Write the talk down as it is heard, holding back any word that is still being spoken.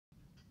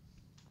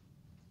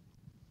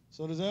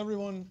So does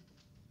everyone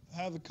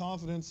have the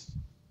confidence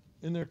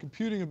in their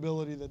computing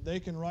ability that they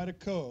can write a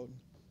code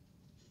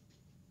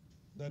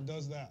that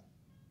does that?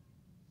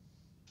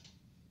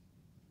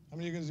 How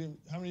many of you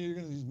are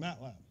going to use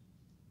MATLAB?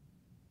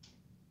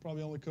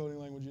 Probably the only coding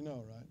language you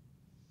know, right?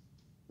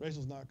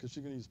 Rachel's not, because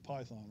she's going to use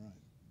Python, right?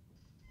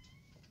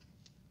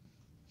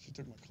 She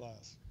took my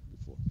class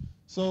before.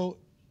 So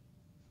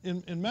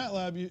in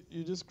MATLAB,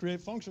 you just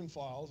create function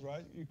files,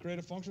 right? You create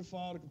a function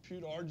file to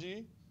compute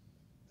RG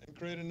and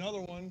create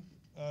another one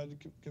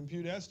to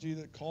compute SG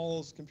that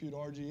calls compute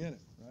RG in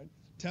it, right?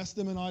 Test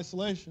them in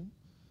isolation.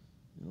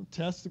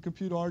 Test the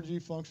compute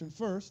RG function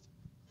first.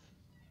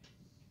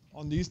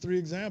 On these three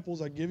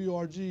examples, I give you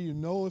RG, you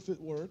know if it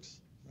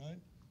works, right?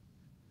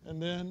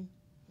 And then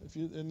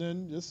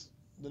just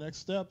the next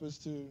step is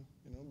to,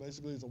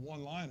 basically it's a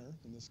one-liner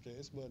in this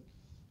case, but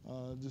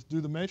just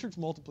do the matrix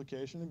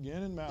multiplication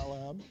again in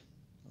MATLAB,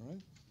 all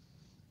right?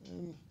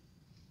 And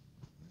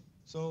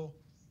so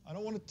I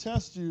don't want to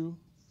test you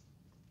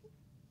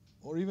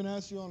or even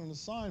ask you on an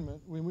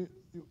assignment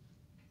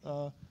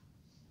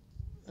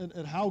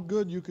at how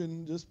good you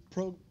can just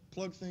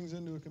plug things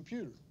into a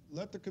computer.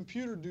 Let the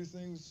computer do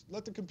things.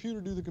 Let the computer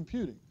do the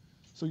computing.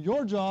 So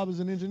your job as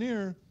an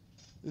engineer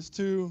is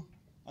to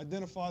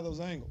identify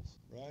those angles,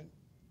 right?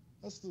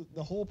 That's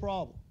the whole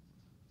problem,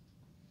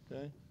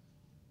 okay?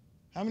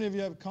 How many of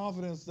you have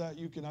confidence that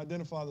you can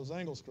identify those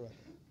angles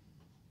correctly?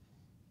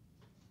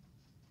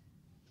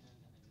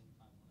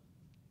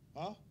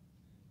 Huh?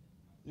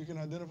 You can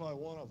identify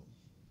one of them.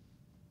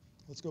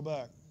 Let's go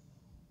back.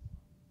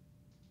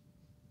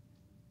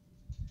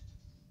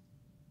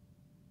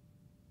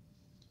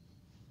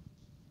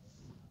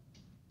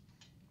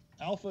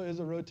 Alpha is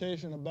a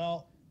rotation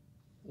about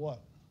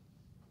what?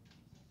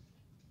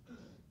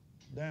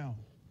 Down.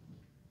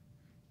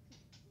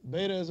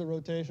 Beta is a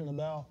rotation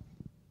about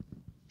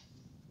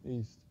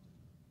east.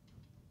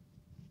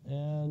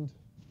 And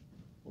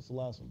what's the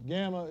last one?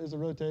 Gamma is a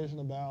rotation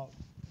about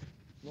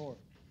north,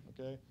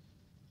 okay?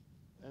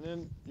 And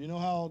then you know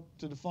how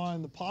to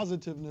define the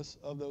positiveness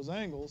of those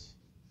angles,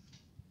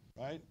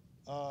 right?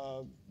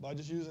 By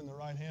just using the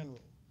right-hand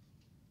rule.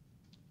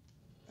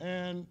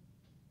 And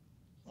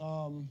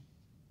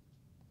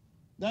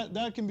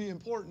that can be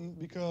important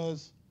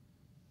because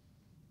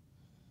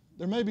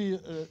there may be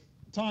a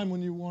time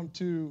when you want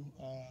to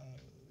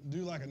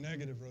do like a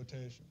negative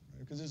rotation,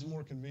 because it's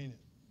more convenient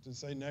to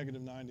say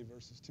negative 90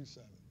 versus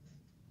 270.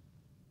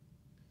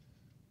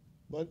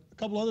 But a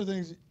couple other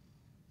things,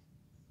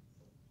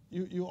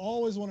 you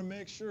always want to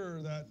make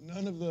sure that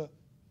none of the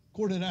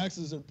coordinate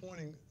axes are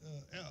pointing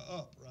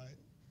up, right?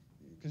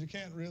 Because you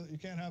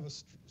can't have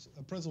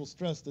a principal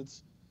stress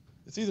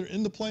it's either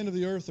in the plane of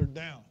the Earth or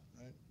down,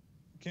 right?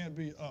 It can't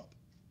be up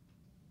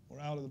or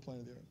out of the plane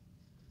of the Earth.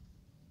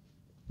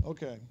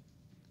 Okay,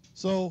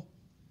 so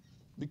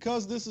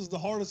because this is the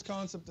hardest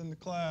concept in the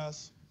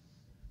class,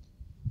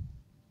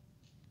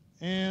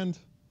 and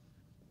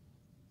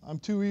I'm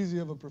too easy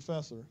of a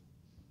professor,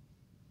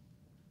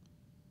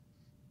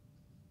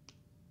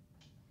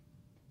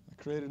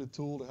 I created a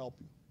tool to help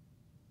you.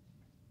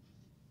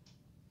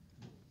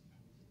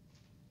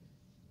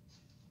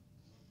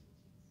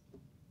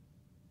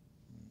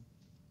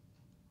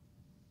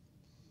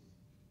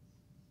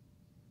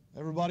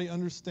 Everybody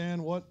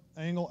understand what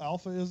angle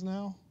alpha is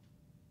now?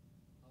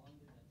 How long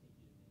did that take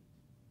you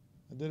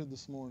to make? I did it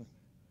this morning.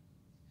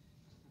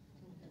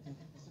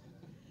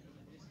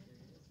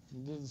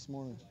 I did it this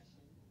morning.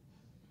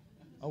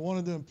 I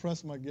wanted to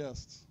impress my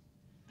guests.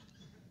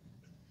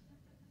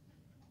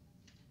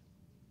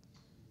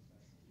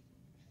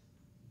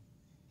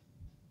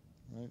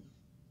 Right?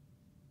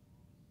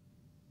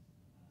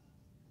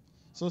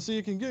 So see,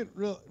 it can get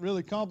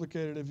really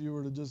complicated if you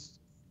were to just,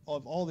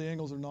 if all the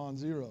angles are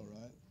non-zero,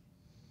 right?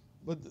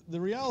 But the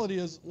reality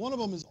is one of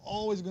them is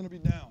always going to be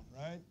down,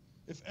 right?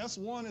 If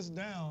S1 is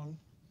down,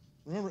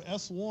 remember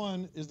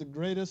S1 is the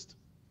greatest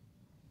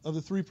of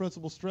the three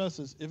principal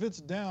stresses. If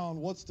it's down,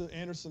 what's the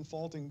Anderson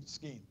faulting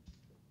scheme?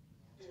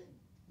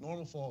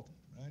 Normal faulting,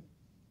 right?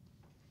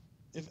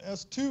 If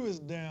S2 is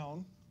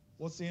down,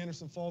 what's the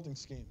Anderson faulting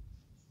scheme?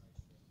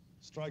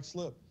 Strike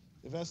slip.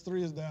 If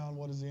S3 is down,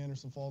 what is the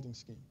Anderson faulting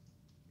scheme?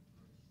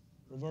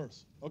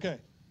 Reverse. Okay.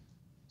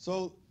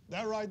 So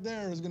that right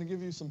there is going to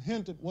give you some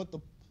hint at what the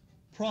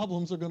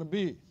problems are going to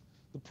be.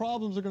 The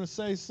problems are going to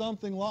say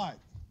something like,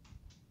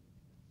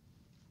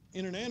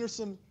 in an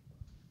Anderson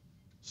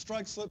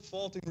strike slip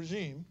faulting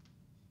regime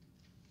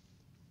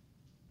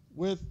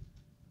with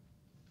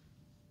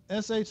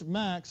SH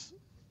max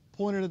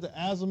pointed at the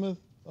azimuth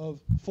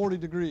of 40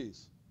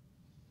 degrees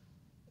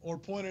or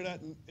pointed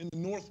at in the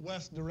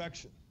northwest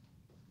direction,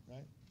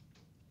 right?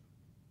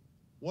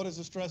 What is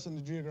the stress in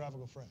the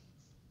geographical frame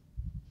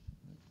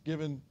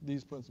given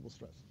these principal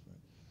stresses, right?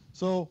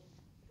 So,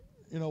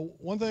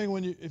 one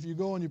thing if you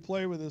go and you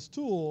play with this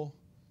tool,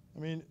 I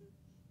mean,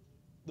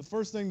 the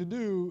first thing to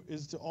do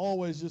is to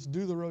always just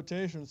do the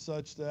rotation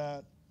such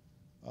that,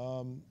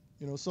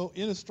 so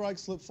in a strike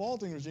slip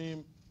faulting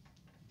regime,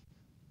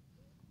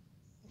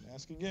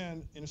 ask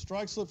again, in a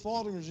strike slip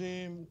faulting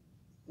regime,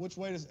 which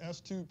way does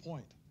S2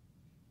 point?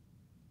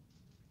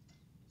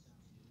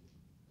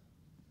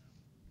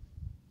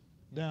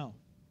 Down,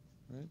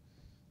 right?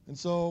 And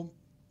so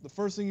the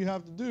first thing you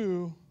have to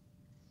do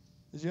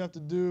is you have to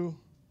do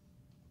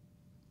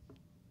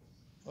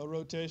a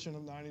rotation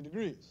of 90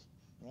 degrees,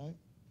 right?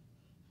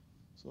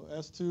 So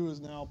S2 is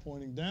now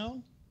pointing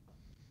down.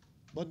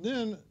 But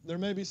then there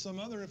may be some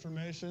other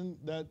information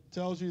that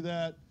tells you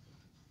that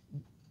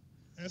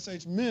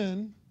SH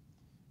min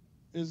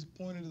is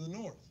pointed to the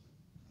north,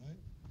 right?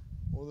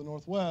 Or the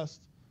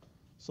northwest.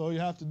 So you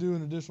have to do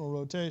an additional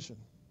rotation.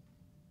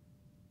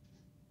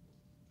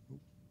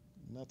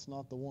 And that's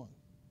not the one.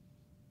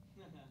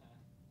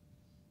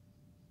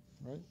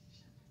 Right?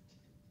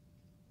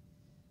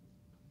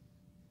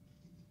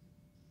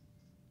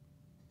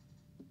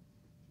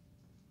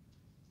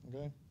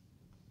 Okay.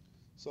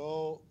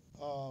 So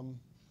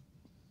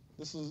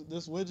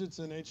this widget's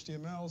in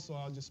HTML, so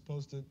I'll just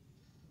post it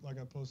like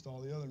I post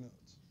all the other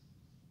nodes.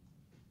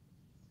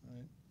 All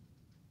right.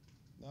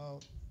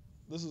 Now,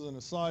 this is an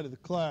aside of the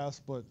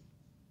class, but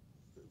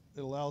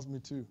it allows me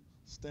to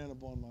stand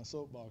up on my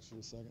soapbox for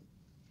a second,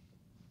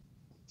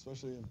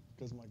 especially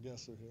because my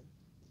guests are here.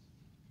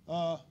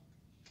 How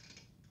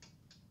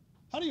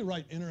do you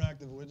write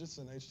interactive widgets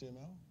in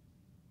HTML?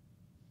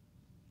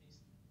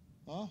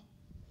 Huh?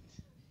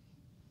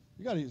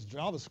 You got to use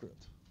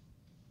JavaScript.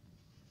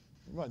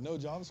 Anybody know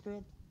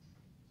JavaScript?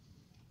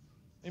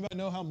 Anybody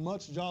know how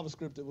much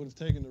JavaScript it would have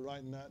taken to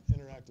write in that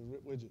interactive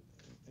widget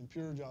in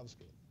pure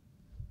JavaScript?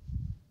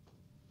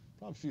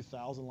 Probably a few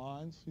thousand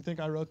lines. You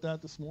think I wrote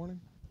that this morning?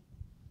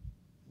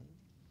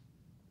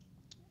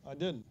 I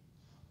didn't.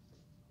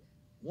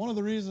 One of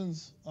the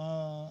reasons,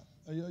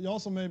 you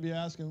also may be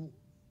asking,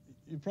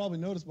 you probably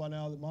noticed by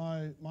now that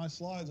my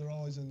slides are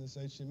always in this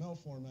HTML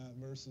format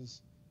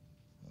versus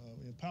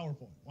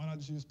PowerPoint. Why not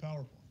just use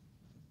PowerPoint?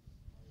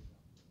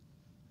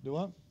 Do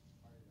what?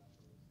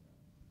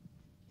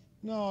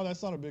 No,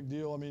 that's not a big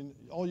deal. I mean,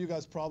 all you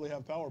guys probably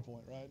have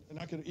PowerPoint, right? And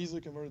I could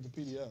easily convert it to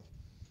PDF.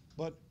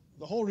 But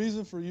the whole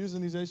reason for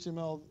using these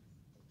HTML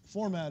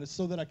format is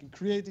so that I can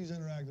create these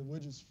interactive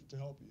widgets to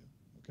help you,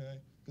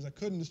 okay? Because I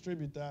couldn't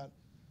distribute that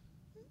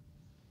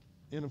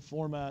in a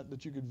format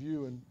that you could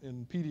view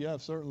in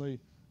PDF,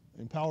 certainly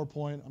in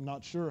PowerPoint. I'm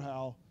not sure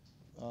how.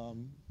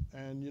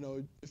 And you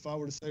know, if I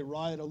were to say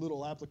write a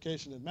little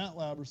application in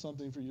MATLAB or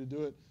something for you to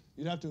do it,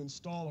 you'd have to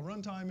install a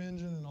runtime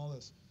engine and all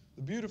this.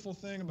 The beautiful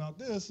thing about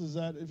this is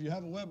that if you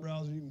have a web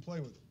browser, you can play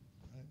with it,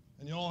 right?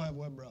 And you all have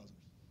web browsers.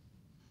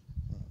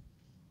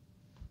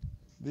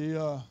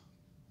 Right.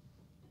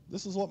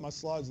 This is what my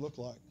slides look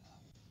like.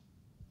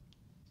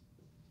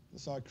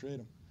 This is how I create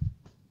them.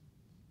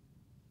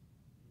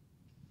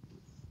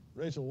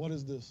 Rachel, what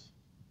is this?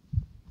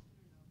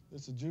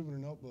 It's a Jupyter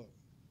notebook.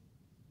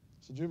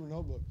 It's a Jupyter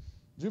notebook.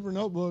 Jupyter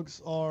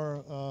notebooks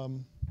are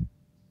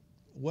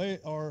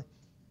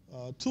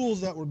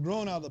tools that were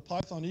grown out of the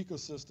Python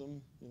ecosystem,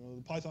 you know,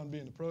 the Python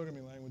being the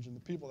programming language and the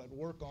people that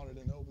work on it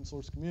in the open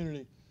source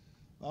community,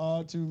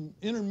 to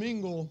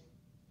intermingle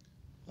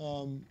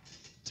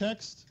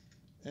text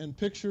and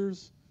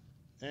pictures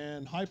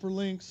and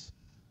hyperlinks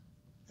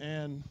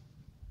and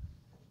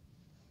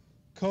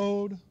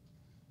code.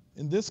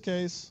 In this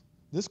case,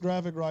 this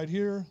graphic right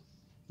here,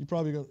 you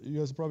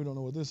guys probably don't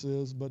know what this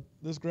is, but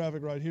this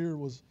graphic right here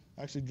was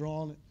actually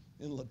drawn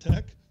in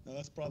LaTeX. Now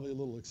that's probably a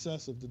little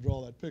excessive to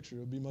draw that picture. It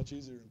would be much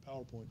easier in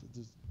PowerPoint to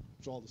just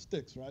draw the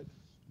sticks, right?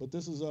 But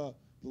this is the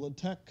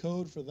LaTeX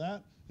code for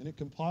that, and it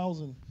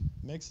compiles and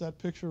makes that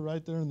picture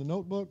right there in the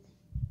notebook.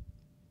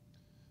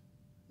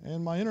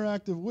 And my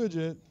interactive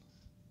widget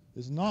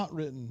is not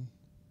written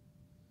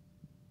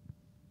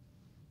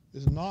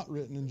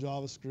in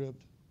JavaScript.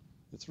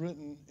 It's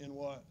written in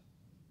what?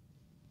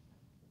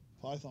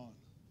 Python.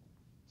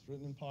 It's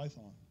written in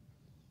Python.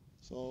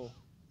 So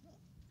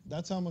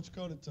that's how much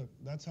code it took.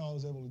 That's how I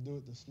was able to do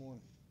it this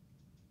morning.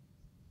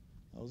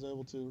 I was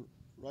able to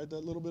write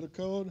that little bit of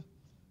code,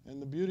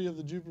 and the beauty of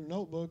the Jupyter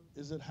Notebook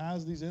is it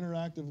has these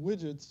interactive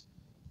widgets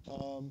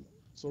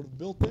sort of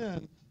built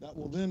in that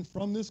will then,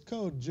 from this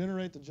code,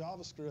 generate the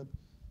JavaScript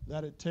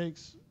that it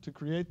takes to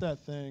create that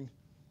thing,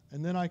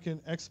 and then I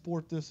can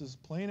export this as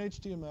plain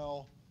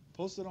HTML,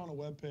 post it on a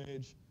web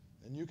page,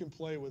 and you can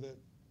play with it.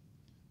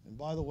 And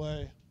by the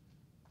way,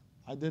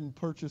 I didn't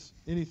purchase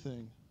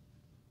anything.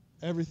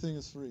 Everything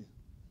is free.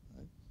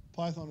 Right?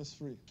 Python is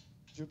free.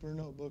 Jupyter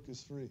Notebook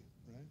is free.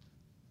 Right?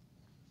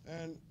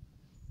 And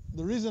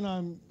the reason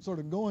I'm sort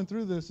of going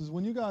through this is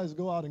when you guys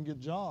go out and get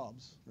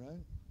jobs, right,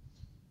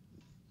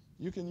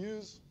 you can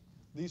use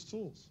these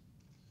tools.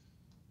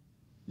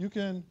 You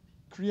can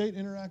create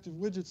interactive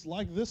widgets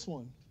like this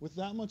one with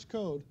that much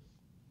code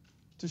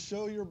to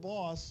show your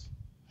boss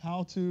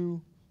how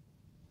to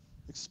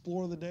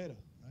explore the data.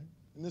 Right?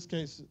 In this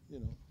case, you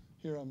know,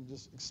 here I'm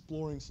just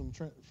exploring some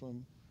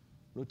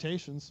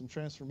rotations, some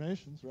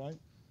transformations, right?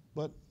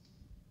 But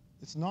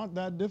it's not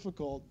that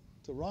difficult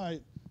to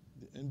write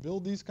and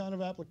build these kind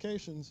of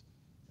applications,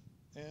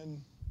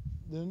 and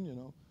then, you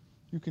know,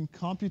 you can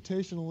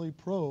computationally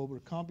probe or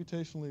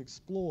computationally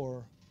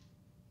explore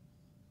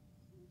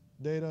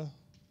data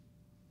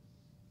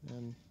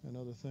and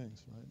other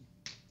things, right?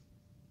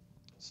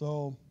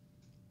 So